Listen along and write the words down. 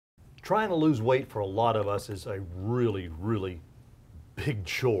trying to lose weight for a lot of us is a really, really big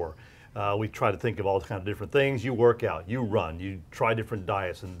chore. We try to think of all kinds of different things. You work out, you run, you try different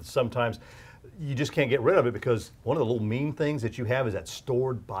diets, and sometimes you just can't get rid of it because one of the little mean things that you have is that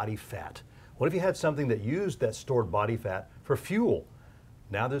stored body fat. What if you had something that used that stored body fat for fuel?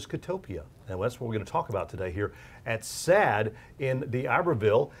 Now there's Ketopia, and that's what we're going to talk about today here at SAAD in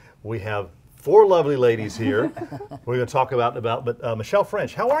D'Iberville. We have 4 lovely ladies here. We're going to talk about Michelle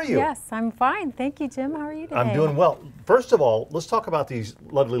French. How are you? Yes, I'm fine. Thank you, Jim. How are you today? I'm doing well. First of all, let's talk about these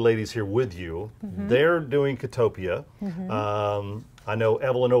lovely ladies here with you. They're doing Ketopia. I know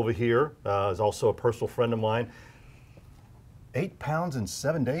Evelyn over here is also a personal friend of mine. 8 pounds in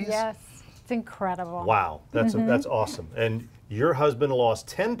 7 days? Yes, it's incredible. Wow, that's awesome. And your husband lost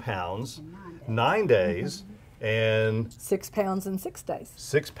 10 pounds, 9 days. And 6 pounds in 6 days.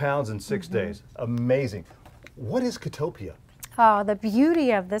 6 pounds in 6 days. Amazing. What is Ketopia? Oh, the beauty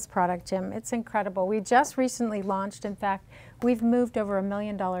of this product, Jim, it's incredible. We just recently launched. In fact, we've moved over $1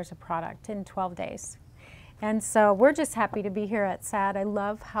 million of product in 12 days. And so we're just happy to be here at SAAD. I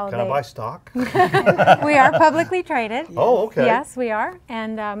love how Can I buy stock? We are publicly traded. Oh, okay. Yes, we are.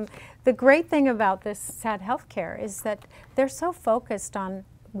 And the great thing about this SAAD HealthCare is that they're so focused on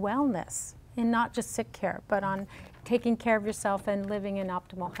wellness and not just sick care, but on taking care of yourself and living in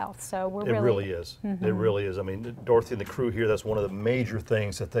optimal health. So we're It really is. It really is. I mean, Dorothy and the crew here, that's one of the major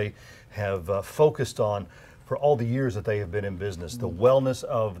things that they have focused on for all the years that they have been in business. The wellness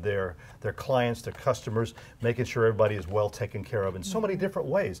of their clients, their customers, making sure everybody is well taken care of in so many different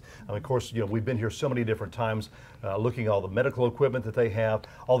ways. I mean, of course, you know, we've been here so many different times looking at all the medical equipment that they have,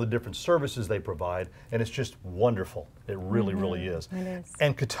 all the different services they provide, and it's just wonderful. It really, really is. It is.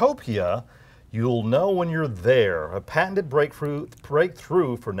 And Ketopia, you'll know when you're there, a patented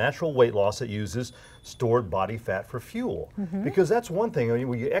breakthrough for natural weight loss that uses stored body fat for fuel. Because that's one thing,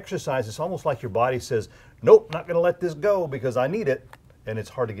 when you exercise, it's almost like your body says, nope, not gonna let this go because I need it, and it's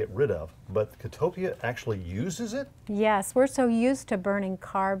hard to get rid of. But Ketopia actually uses it? Yes, we're so used to burning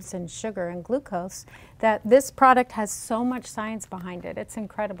carbs and sugar and glucose that this product has so much science behind it. It's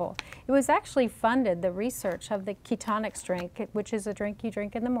incredible. It was actually funded, the research of the ketonics drink, which is a drink you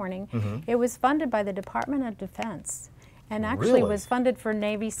drink in the morning. It was funded by the Department of Defense. And actually was funded for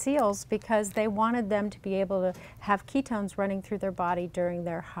Navy SEALs because they wanted them to be able to have ketones running through their body during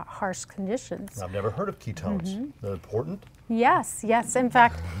their harsh conditions. I've never heard of ketones. They're important? Yes, yes. In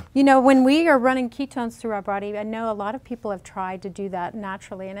fact, you know, when we are running ketones through our body, I know a lot of people have tried to do that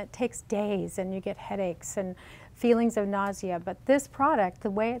naturally, and it takes days, and you get headaches and feelings of nausea. But this product, the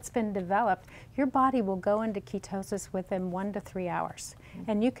way it's been developed, your body will go into ketosis within 1 to 3 hours.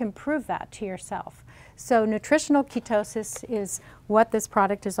 And you can prove that to yourself. So nutritional ketosis is what this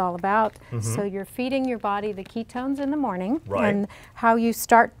product is all about. So you're feeding your body the ketones in the morning. And how you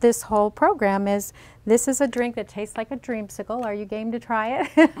start this whole program is, this is a drink that tastes like a dreamsicle. Are you game to try it?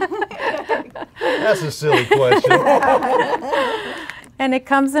 That's a silly question. And it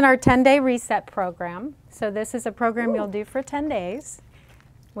comes in our 10-day reset program. So this is a program you'll do for 10 days.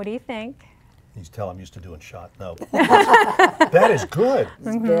 What do you think? You tell I'm used to doing shot. No. That is good.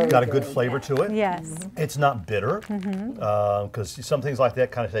 Got a good flavor to it. Yes. It's not bitter, because some things like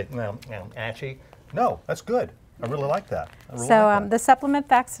that kind of say, ashy. No, that's good. I really like that. The supplement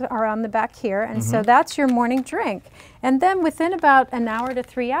facts are on the back here, and so that's your morning drink. And then within about an hour to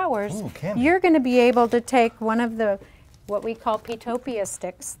 3 hours, you're going to be able to take one of the, what we call Ketopia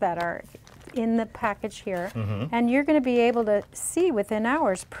sticks that are in the package here, and you're going to be able to see within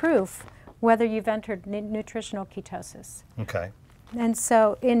hours proof whether you've entered nutritional ketosis. Okay. And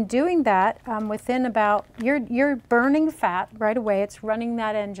so in doing that, within about, you're burning fat right away. It's running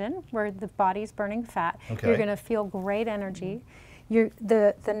that engine where the body's burning fat. You're going to feel great energy.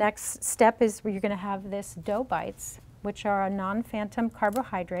 The next step is where you're going to have this dough bites, which are a non-phantom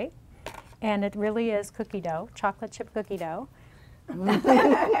carbohydrate. And it really is cookie dough, chocolate chip cookie dough.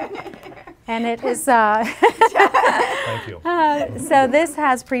 And it is, thank you. So this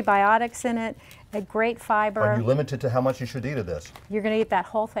has prebiotics in it, a great fiber. Are you limited to how much you should eat of this? You're going to eat that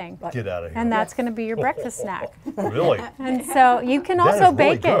whole thing. Get out of here. And that's going to be your breakfast snack. Really? And so you can also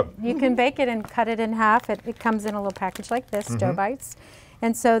bake really it. You can bake it and cut it in half. It comes in a little package like this, dough bites.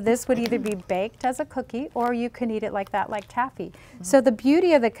 And so this would either be baked as a cookie or you can eat it like that, like taffy. So the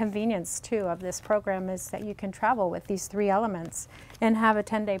beauty of the convenience, too, of this program is that you can travel with these 3 elements and have a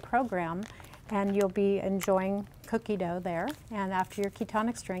 10-day program, and you'll be enjoying cookie dough there. And after your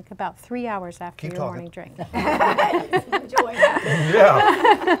ketonics drink, about 3 hours after your morning drink. Yeah,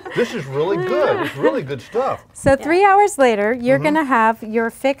 this is really good. It's really good stuff. So 3 hours later, you're going to have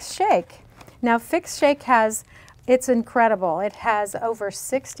your Fix Shake. Now, Fix Shake has It's incredible. It has over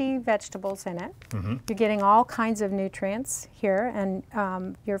 60 vegetables in it. You're getting all kinds of nutrients here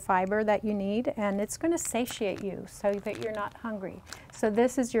and your fiber that you need, and it's going to satiate you so that you're not hungry. So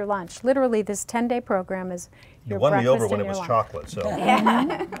this is your lunch. Literally, this 10-day program is your breakfast. You won me over when and it was your lunch. chocolate.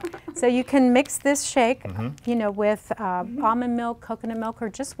 So So you can mix this shake, you know, with almond milk, coconut milk, or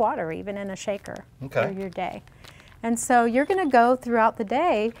just water, even in a shaker for your day. And so you're going to go throughout the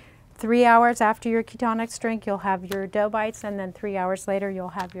day. 3 hours after your ketonics drink, you'll have your dough bites, and then 3 hours later, you'll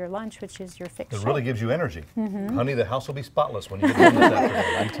have your lunch, which is your fixed shake. It really gives you energy. Honey, the house will be spotless when you get done this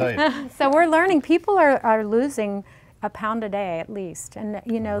afternoon, I tell you. So we're learning. People are losing a pound a day at least. And,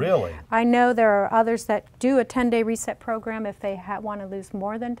 you know, Really? I know there are others that do a 10-day reset program. If they want to lose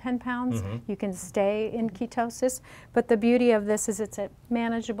more than 10 pounds, you can stay in ketosis. But the beauty of this is it's a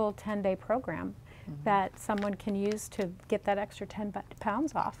manageable 10-day program that someone can use to get that extra 10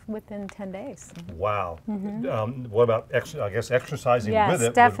 pounds off within 10 days. Wow. What about, I guess, exercising Yes, with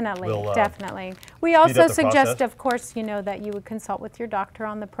it? definitely, will, definitely. We also up the suggest, process? of course, you know, that you would consult with your doctor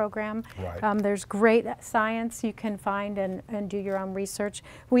on the program. Right. There's great science you can find and do your own research.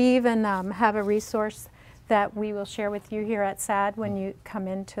 We even have a resource that we will share with you here at SAAD when you come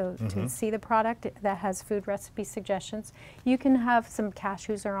in to see the product that has food recipe suggestions. You can have some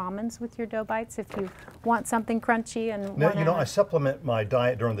cashews or almonds with your dough bites if you want something crunchy and Now, you know, I supplement my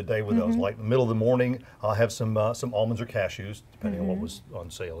diet during the day with those. Like the middle of the morning, I'll have some almonds or cashews, depending on what was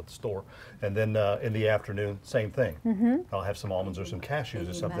on sale at the store. And then in the afternoon, same thing. I'll have some almonds or some cashews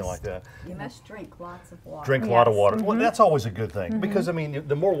or something like that. You must drink lots of water. Drink a lot of water. Well, that's always a good thing because, I mean,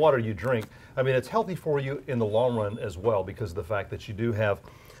 the more water you drink, I mean, it's healthy for you in the long run as well because of the fact that you do have,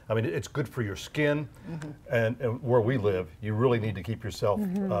 I mean, it's good for your skin, and where we live, you really need to keep yourself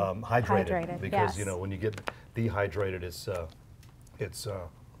hydrated because you know when you get dehydrated, it's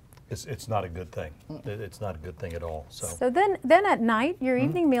not a good thing. It's not a good thing at all. So then at night, your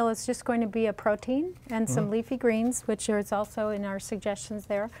evening meal is just going to be a protein and some leafy greens, which is also in our suggestions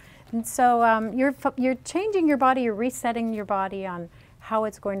there. And so you're changing your body, you're resetting your body on how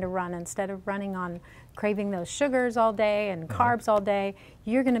it's going to run. Instead of running on craving those sugars all day and carbs all day,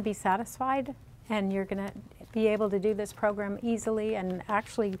 you're going to be satisfied and you're going to be able to do this program easily and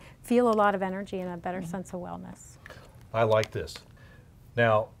actually feel a lot of energy and a better sense of wellness. I like this.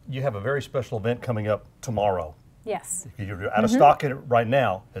 Now, you have a very special event coming up tomorrow. Yes. You're out of stock in it right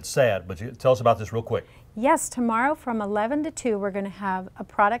now at SAAD, but tell us about this real quick. Yes, tomorrow from 11 to 2, we're going to have a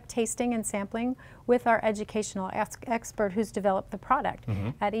product tasting and sampling with our educational expert who's developed the product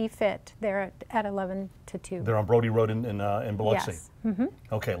at eFit. They're at 11 to 2. They're on Brody Road in Biloxi. Yes.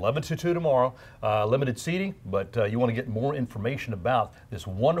 Okay, 11 to 2 tomorrow. Limited seating, but you want to get more information about this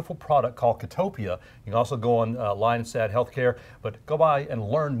wonderful product called Ketopia. You can also go online and SAAD HealthCare, but go by and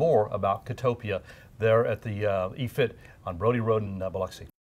learn more about Ketopia there at the eFit on Brody Road in Biloxi.